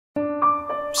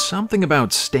Something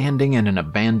about standing in an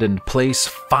abandoned place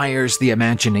fires the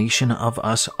imagination of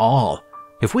us all.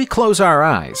 If we close our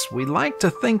eyes, we like to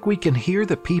think we can hear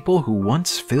the people who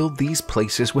once filled these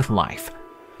places with life.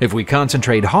 If we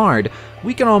concentrate hard,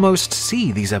 we can almost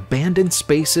see these abandoned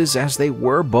spaces as they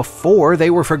were before they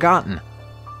were forgotten.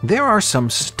 There are some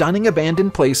stunning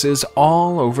abandoned places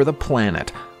all over the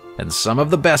planet, and some of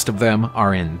the best of them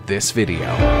are in this video.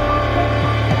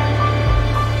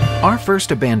 Our first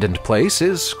abandoned place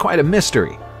is quite a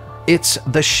mystery. It's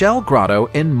the Shell Grotto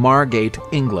in Margate,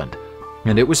 England,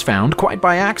 and it was found quite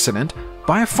by accident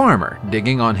by a farmer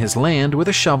digging on his land with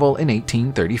a shovel in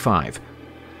 1835.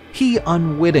 He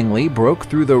unwittingly broke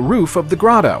through the roof of the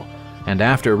grotto, and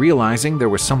after realizing there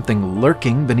was something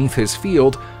lurking beneath his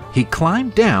field, he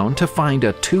climbed down to find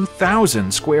a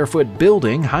 2,000 square foot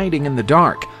building hiding in the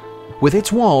dark, with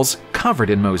its walls covered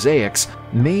in mosaics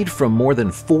made from more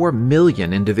than 4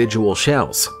 million individual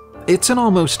shells. It's an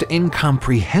almost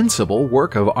incomprehensible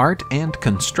work of art and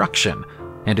construction,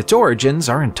 and its origins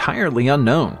are entirely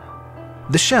unknown.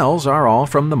 The shells are all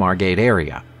from the Margate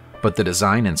area, but the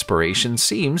design inspiration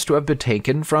seems to have been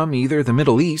taken from either the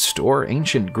Middle East or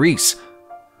ancient Greece.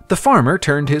 The farmer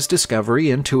turned his discovery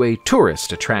into a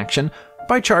tourist attraction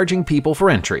by charging people for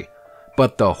entry,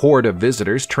 but the horde of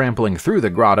visitors trampling through the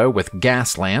grotto with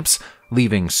gas lamps,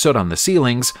 leaving soot on the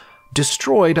ceilings,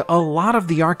 destroyed a lot of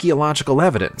the archaeological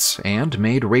evidence and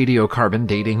made radiocarbon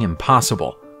dating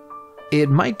impossible. It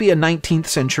might be a 19th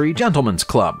century gentleman's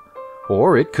club,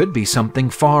 or it could be something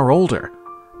far older.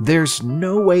 There's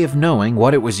no way of knowing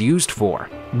what it was used for,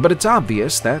 but it's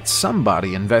obvious that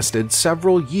somebody invested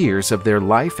several years of their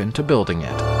life into building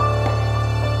it.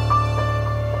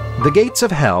 The Gates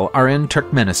of Hell are in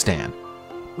Turkmenistan.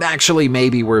 Actually,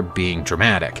 maybe we're being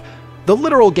dramatic. The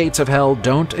literal gates of hell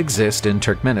don't exist in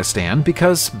Turkmenistan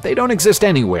because they don't exist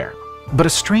anywhere. But a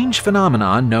strange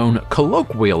phenomenon known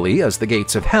colloquially as the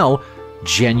Gates of Hell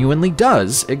genuinely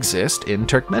does exist in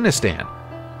Turkmenistan.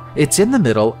 It's in the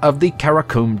middle of the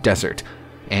Karakum Desert,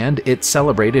 and it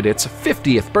celebrated its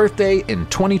 50th birthday in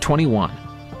 2021.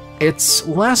 Its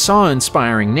less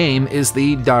awe-inspiring name is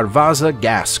the Darvaza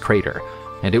gas crater,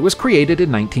 and it was created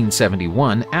in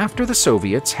 1971 after the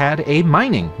Soviets had a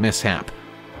mining mishap.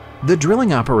 The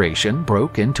drilling operation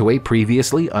broke into a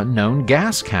previously unknown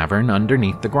gas cavern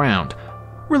underneath the ground,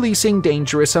 releasing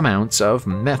dangerous amounts of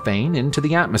methane into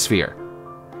the atmosphere.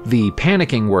 The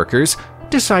panicking workers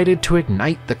decided to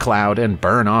ignite the cloud and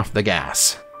burn off the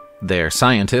gas. Their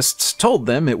scientists told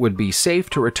them it would be safe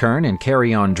to return and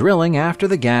carry on drilling after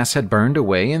the gas had burned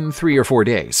away in 3 or 4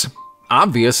 days.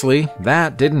 Obviously,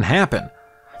 that didn't happen.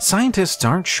 Scientists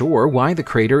aren't sure why the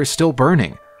crater is still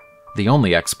burning. The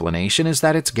only explanation is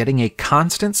that it's getting a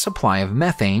constant supply of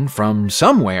methane from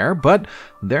somewhere, but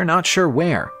they're not sure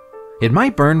where. It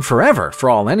might burn forever for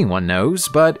all anyone knows,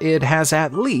 but it has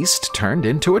at least turned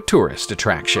into a tourist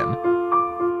attraction.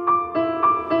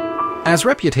 As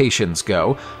reputations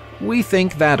go, we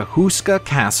think that Huska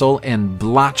Castle in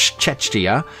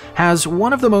Blachchechia has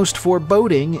one of the most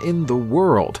foreboding in the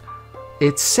world.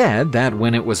 It's said that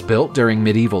when it was built during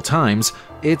medieval times,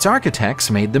 its architects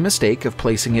made the mistake of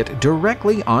placing it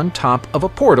directly on top of a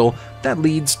portal that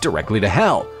leads directly to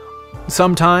hell.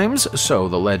 Sometimes, so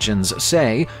the legends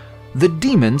say, the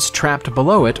demons trapped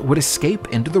below it would escape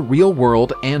into the real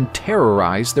world and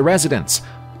terrorize the residents.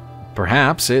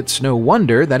 Perhaps it's no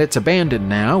wonder that it's abandoned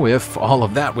now if all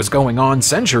of that was going on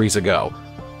centuries ago.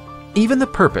 Even the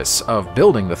purpose of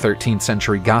building the 13th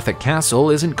century Gothic castle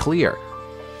isn't clear.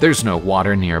 There's no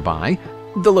water nearby,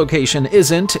 the location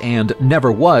isn't and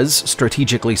never was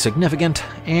strategically significant,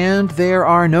 and there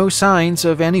are no signs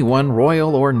of anyone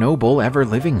royal or noble ever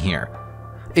living here.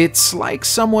 It's like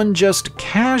someone just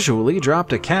casually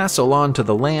dropped a castle onto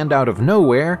the land out of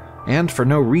nowhere and for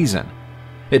no reason.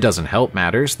 It doesn't help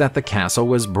matters that the castle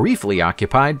was briefly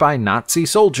occupied by Nazi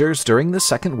soldiers during the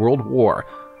Second World War,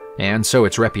 and so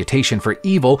its reputation for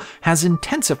evil has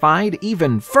intensified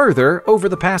even further over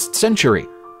the past century.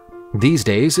 These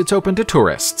days, it's open to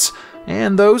tourists,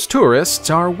 and those tourists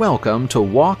are welcome to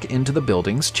walk into the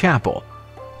building's chapel.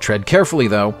 Tread carefully,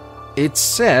 though. It's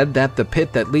said that the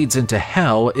pit that leads into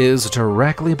hell is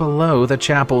directly below the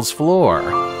chapel's floor.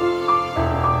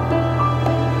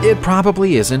 It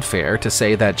probably isn't fair to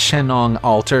say that Shennong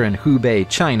Altar in Hubei,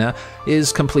 China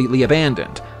is completely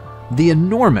abandoned. The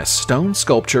enormous stone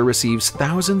sculpture receives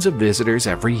thousands of visitors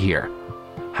every year.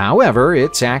 However,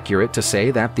 it's accurate to say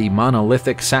that the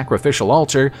monolithic sacrificial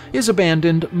altar is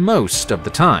abandoned most of the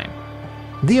time.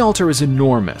 The altar is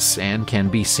enormous and can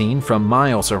be seen from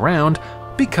miles around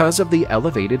because of the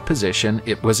elevated position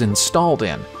it was installed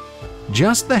in.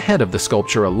 Just the head of the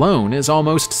sculpture alone is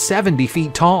almost 70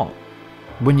 feet tall.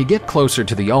 When you get closer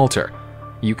to the altar,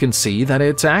 you can see that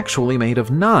it's actually made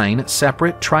of 9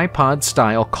 separate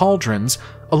tripod-style cauldrons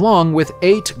along with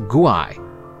 8 guai.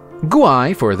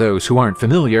 Guai, for those who aren't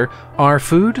familiar, are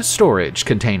food storage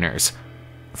containers.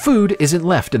 Food isn't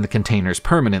left in the containers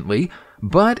permanently,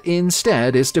 but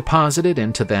instead is deposited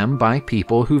into them by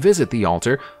people who visit the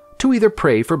altar to either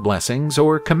pray for blessings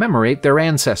or commemorate their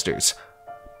ancestors.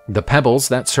 The pebbles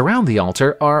that surround the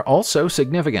altar are also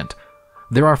significant.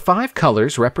 There are 5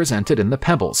 colors represented in the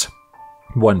pebbles.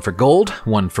 1 for gold,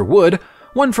 1 for wood,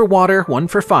 1 for water, 1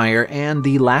 for fire, and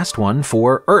the last one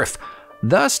for earth,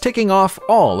 thus ticking off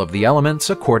all of the elements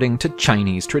according to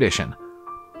Chinese tradition.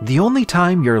 The only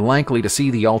time you're likely to see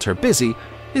the altar busy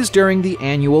is during the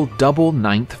annual Double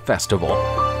Ninth Festival.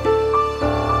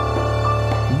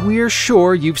 We're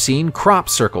sure you've seen crop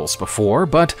circles before,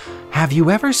 but have you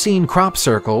ever seen crop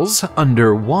circles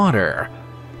underwater?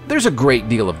 There's a great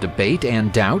deal of debate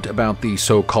and doubt about the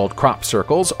so-called crop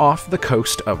circles off the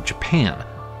coast of Japan.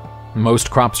 Most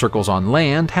crop circles on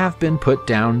land have been put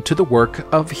down to the work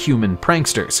of human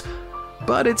pranksters,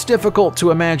 but it's difficult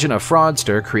to imagine a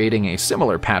fraudster creating a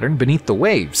similar pattern beneath the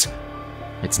waves.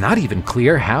 It's not even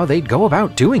clear how they'd go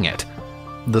about doing it.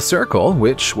 The circle,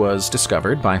 which was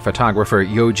discovered by photographer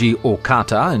Yoji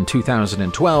Okata in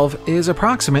 2012, is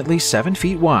approximately 7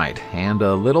 feet wide and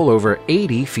a little over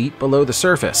 80 feet below the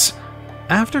surface.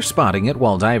 After spotting it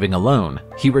while diving alone,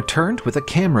 he returned with a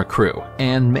camera crew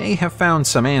and may have found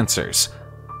some answers.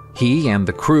 He and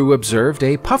the crew observed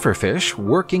a pufferfish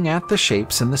working at the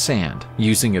shapes in the sand,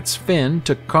 using its fin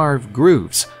to carve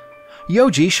grooves.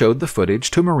 Yoji showed the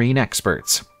footage to marine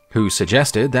experts, who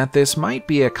suggested that this might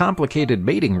be a complicated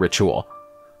mating ritual.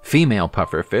 Female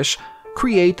pufferfish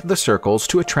create the circles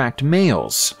to attract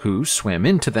males, who swim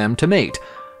into them to mate,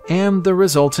 and the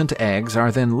resultant eggs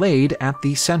are then laid at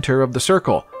the center of the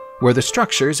circle, where the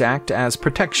structures act as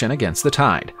protection against the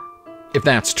tide. If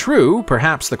that's true,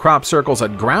 perhaps the crop circles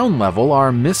at ground level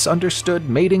are misunderstood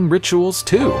mating rituals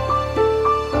too.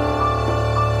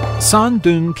 San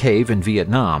Dung Cave in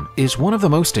Vietnam is one of the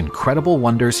most incredible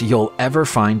wonders you'll ever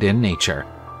find in nature.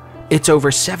 It's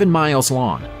over 7 miles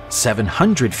long,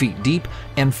 700 feet deep,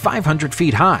 and 500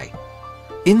 feet high.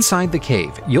 Inside the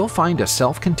cave, you'll find a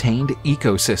self-contained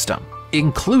ecosystem,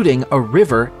 including a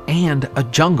river and a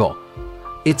jungle.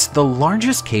 It's the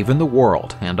largest cave in the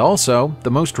world and also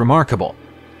the most remarkable.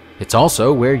 It's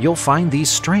also where you'll find these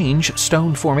strange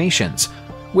stone formations,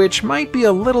 which might be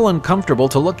a little uncomfortable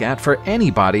to look at for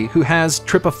anybody who has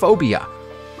trypophobia.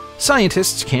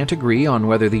 Scientists can't agree on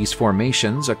whether these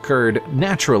formations occurred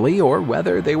naturally or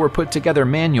whether they were put together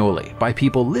manually by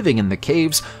people living in the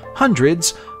caves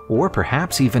hundreds or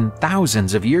perhaps even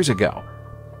thousands of years ago.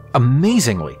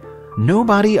 Amazingly,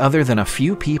 nobody other than a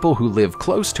few people who live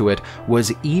close to it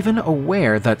was even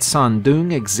aware that San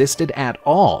Dung existed at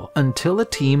all until a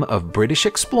team of British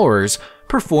explorers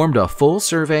performed a full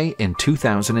survey in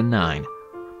 2009.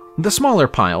 The smaller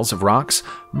piles of rocks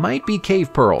might be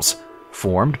cave pearls,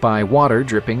 formed by water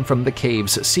dripping from the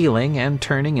cave's ceiling and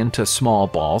turning into small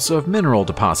balls of mineral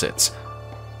deposits.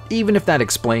 Even if that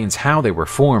explains how they were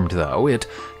formed, though, it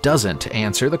doesn't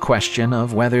answer the question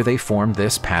of whether they formed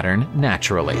this pattern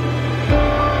naturally.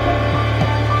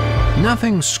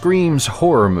 Nothing screams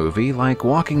horror movie like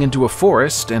walking into a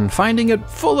forest and finding it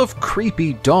full of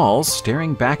creepy dolls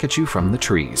staring back at you from the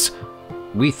trees.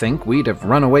 We think we'd have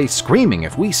run away screaming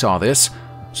if we saw this,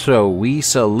 so we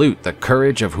salute the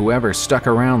courage of whoever stuck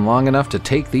around long enough to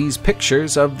take these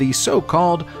pictures of the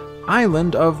so-called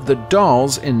Island of the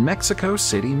Dolls in Mexico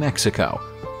City, Mexico.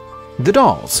 The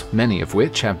dolls, many of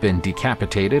which have been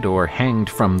decapitated or hanged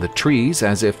from the trees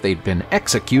as if they'd been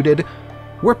executed,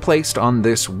 were placed on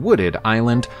this wooded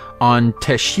island on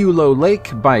Texulo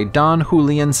Lake by Don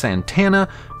Julian Santana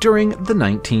during the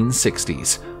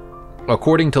 1960s.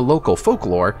 According to local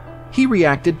folklore, he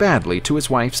reacted badly to his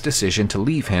wife's decision to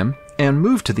leave him and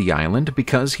moved to the island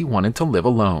because he wanted to live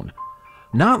alone.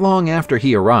 Not long after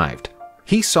he arrived,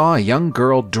 he saw a young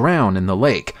girl drown in the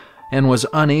lake and was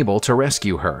unable to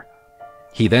rescue her.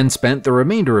 He then spent the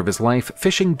remainder of his life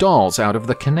fishing dolls out of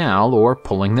the canal or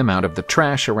pulling them out of the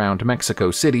trash around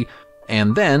Mexico City,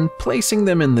 and then placing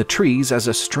them in the trees as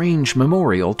a strange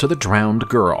memorial to the drowned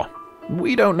girl.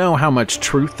 We don't know how much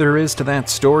truth there is to that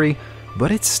story,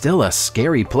 but it's still a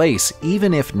scary place,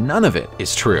 even if none of it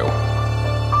is true.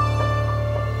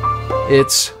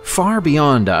 It's far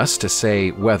beyond us to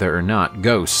say whether or not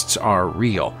ghosts are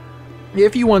real.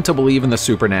 If you want to believe in the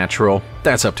supernatural,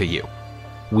 that's up to you.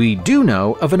 We do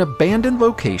know of an abandoned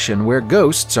location where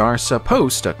ghosts are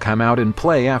supposed to come out and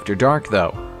play after dark,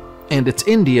 though. and it's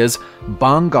India's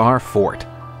Bangar Fort.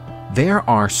 There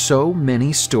are so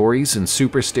many stories and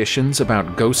superstitions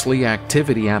about ghostly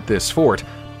activity at this fort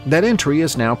that entry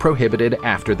is now prohibited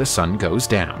after the sun goes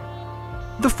down.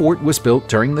 The fort was built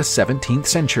during the 17th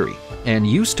century and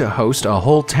used to host a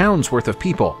whole town's worth of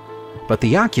people, but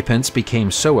the occupants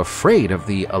became so afraid of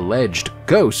the alleged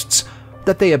ghosts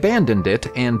that they abandoned it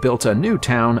and built a new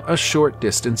town a short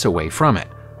distance away from it.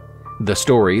 The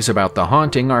stories about the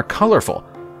haunting are colorful.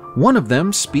 One of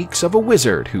them speaks of a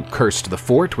wizard who cursed the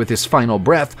fort with his final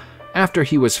breath after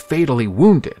he was fatally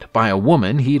wounded by a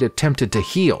woman he'd attempted to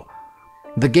heal.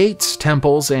 The gates,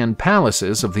 temples, and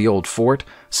palaces of the old fort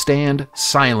stand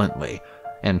silently,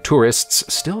 and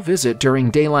tourists still visit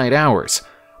during daylight hours,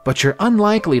 but you're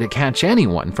unlikely to catch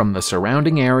anyone from the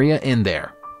surrounding area in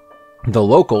there. The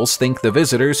locals think the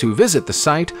visitors who visit the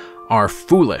site are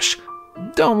foolish.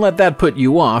 Don't let that put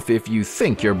you off if you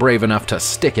think you're brave enough to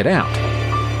stick it out.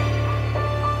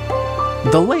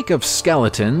 The Lake of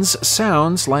Skeletons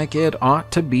sounds like it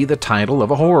ought to be the title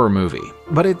of a horror movie,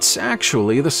 but it's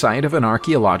actually the site of an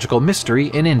archaeological mystery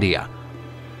in India.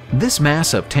 This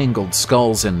mass of tangled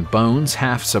skulls and bones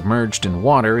half submerged in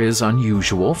water is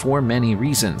unusual for many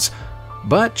reasons,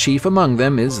 but chief among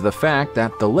them is the fact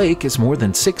that the lake is more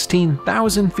than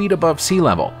 16,000 feet above sea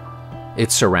level.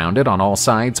 It's surrounded on all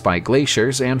sides by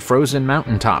glaciers and frozen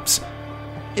mountaintops.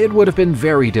 It would have been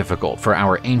very difficult for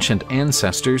our ancient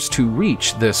ancestors to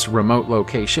reach this remote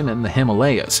location in the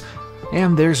Himalayas,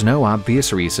 and there's no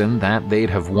obvious reason that they'd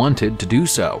have wanted to do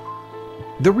so.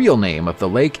 The real name of the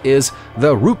lake is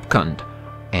the Rupkund,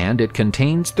 and it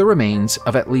contains the remains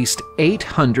of at least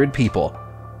 800 people.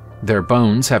 Their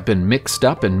bones have been mixed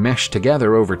up and meshed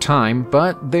together over time,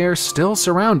 but they're still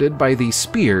surrounded by the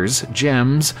spears,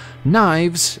 gems,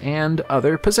 knives, and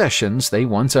other possessions they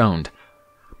once owned.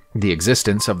 The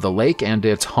existence of the lake and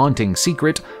its haunting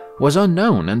secret was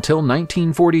unknown until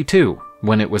 1942,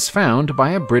 when it was found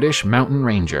by a British mountain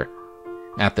ranger.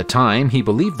 At the time, he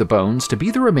believed the bones to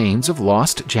be the remains of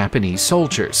lost Japanese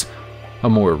soldiers. A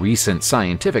more recent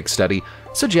scientific study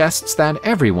suggests that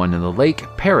everyone in the lake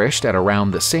perished at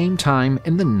around the same time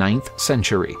in the 9th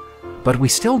century, but we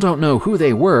still don't know who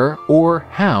they were or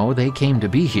how they came to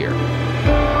be here.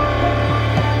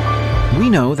 We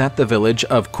know that the village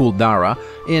of Kuldara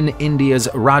in India's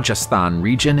Rajasthan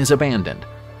region is abandoned,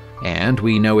 and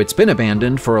we know it's been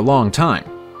abandoned for a long time.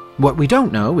 What we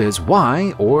don't know is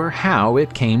why or how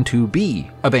it came to be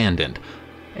abandoned,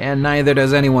 and neither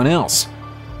does anyone else.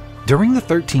 During the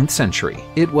 13th century,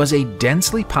 it was a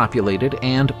densely populated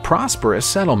and prosperous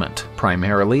settlement,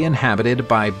 primarily inhabited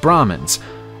by Brahmins,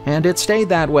 and it stayed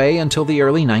that way until the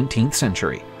early 19th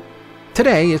century.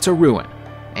 Today, it's a ruin,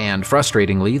 and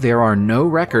frustratingly, there are no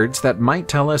records that might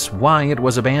tell us why it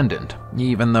was abandoned,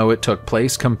 even though it took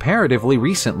place comparatively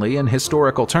recently in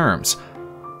historical terms.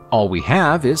 All we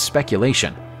have is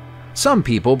speculation. Some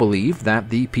people believe that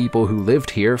the people who lived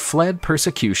here fled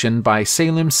persecution by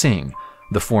Salim Singh,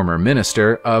 the former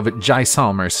minister of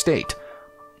Jaisalmer state.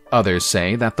 Others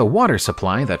say that the water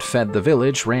supply that fed the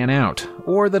village ran out,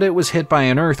 or that it was hit by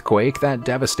an earthquake that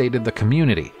devastated the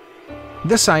community.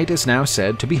 The site is now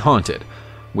said to be haunted,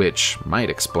 which might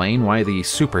explain why the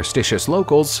superstitious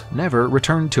locals never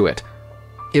returned to it.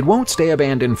 It won't stay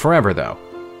abandoned forever, though.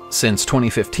 Since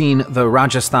 2015, the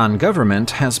Rajasthan government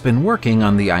has been working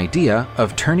on the idea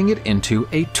of turning it into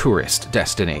a tourist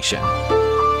destination.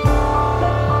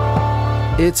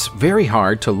 It's very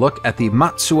hard to look at the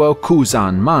Matsuo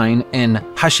Kuzan mine in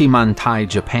Hashimantai,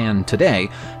 Japan today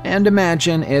and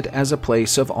imagine it as a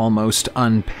place of almost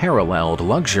unparalleled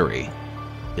luxury.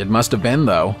 It must have been,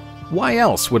 though. Why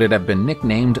else would it have been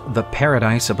nicknamed the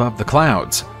Paradise Above the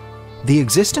Clouds? The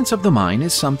existence of the mine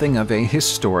is something of a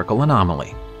historical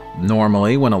anomaly.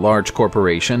 Normally, when a large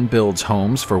corporation builds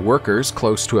homes for workers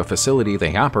close to a facility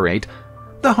they operate,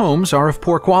 the homes are of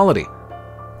poor quality.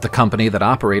 The company that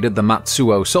operated the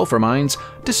Matsuo sulfur mines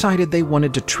decided they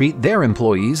wanted to treat their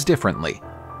employees differently.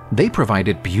 They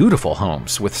provided beautiful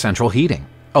homes with central heating,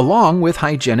 along with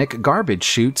hygienic garbage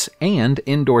chutes and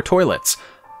indoor toilets.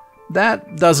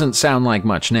 That doesn't sound like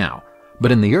much now,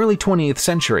 but in the early 20th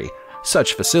century,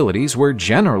 such facilities were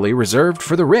generally reserved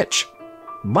for the rich.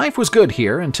 Life was good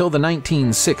here until the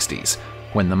 1960s,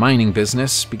 when the mining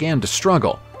business began to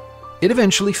struggle. It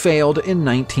eventually failed in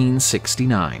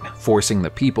 1969, forcing the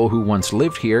people who once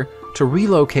lived here to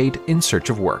relocate in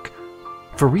search of work.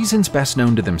 For reasons best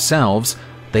known to themselves,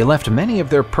 they left many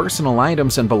of their personal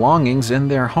items and belongings in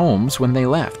their homes when they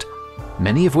left,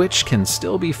 many of which can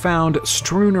still be found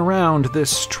strewn around this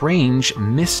strange,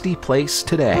 misty place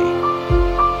today.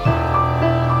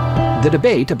 The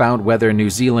debate about whether New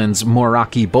Zealand's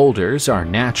Moraki boulders are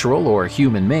natural or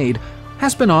human-made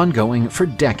has been ongoing for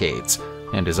decades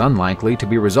and is unlikely to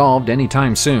be resolved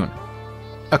anytime soon.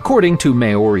 According to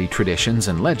Maori traditions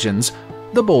and legends,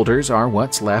 the boulders are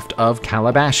what's left of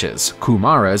calabashes,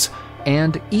 kumaras,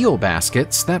 and eel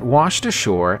baskets that washed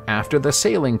ashore after the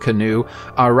sailing canoe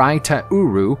Araita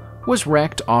Uru was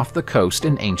wrecked off the coast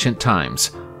in ancient times.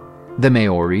 The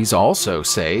Maoris also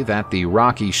say that the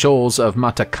rocky shoals of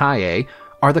Matakae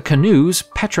are the canoe's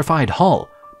petrified hull,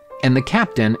 and the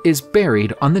captain is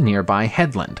buried on the nearby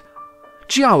headland.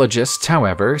 Geologists,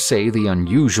 however, say the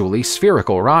unusually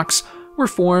spherical rocks were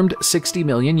formed 60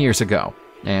 million years ago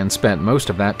and spent most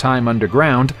of that time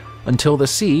underground until the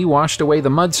sea washed away the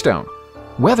mudstone,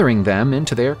 weathering them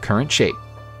into their current shape.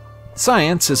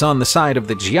 Science is on the side of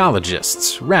the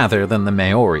geologists rather than the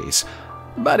Maoris,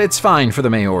 but it's fine for the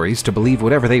Maoris to believe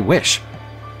whatever they wish.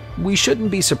 We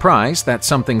shouldn't be surprised that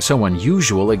something so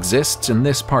unusual exists in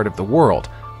this part of the world.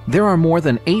 There are more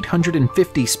than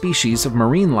 850 species of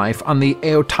marine life on the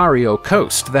Aotario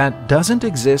coast that doesn't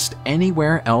exist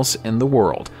anywhere else in the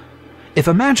world. If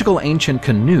a magical ancient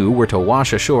canoe were to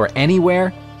wash ashore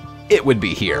anywhere, it would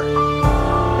be here.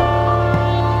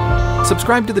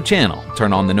 Subscribe to the channel,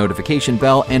 turn on the notification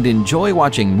bell, and enjoy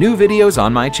watching new videos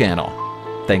on my channel.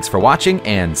 Thanks for watching,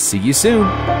 and see you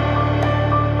soon!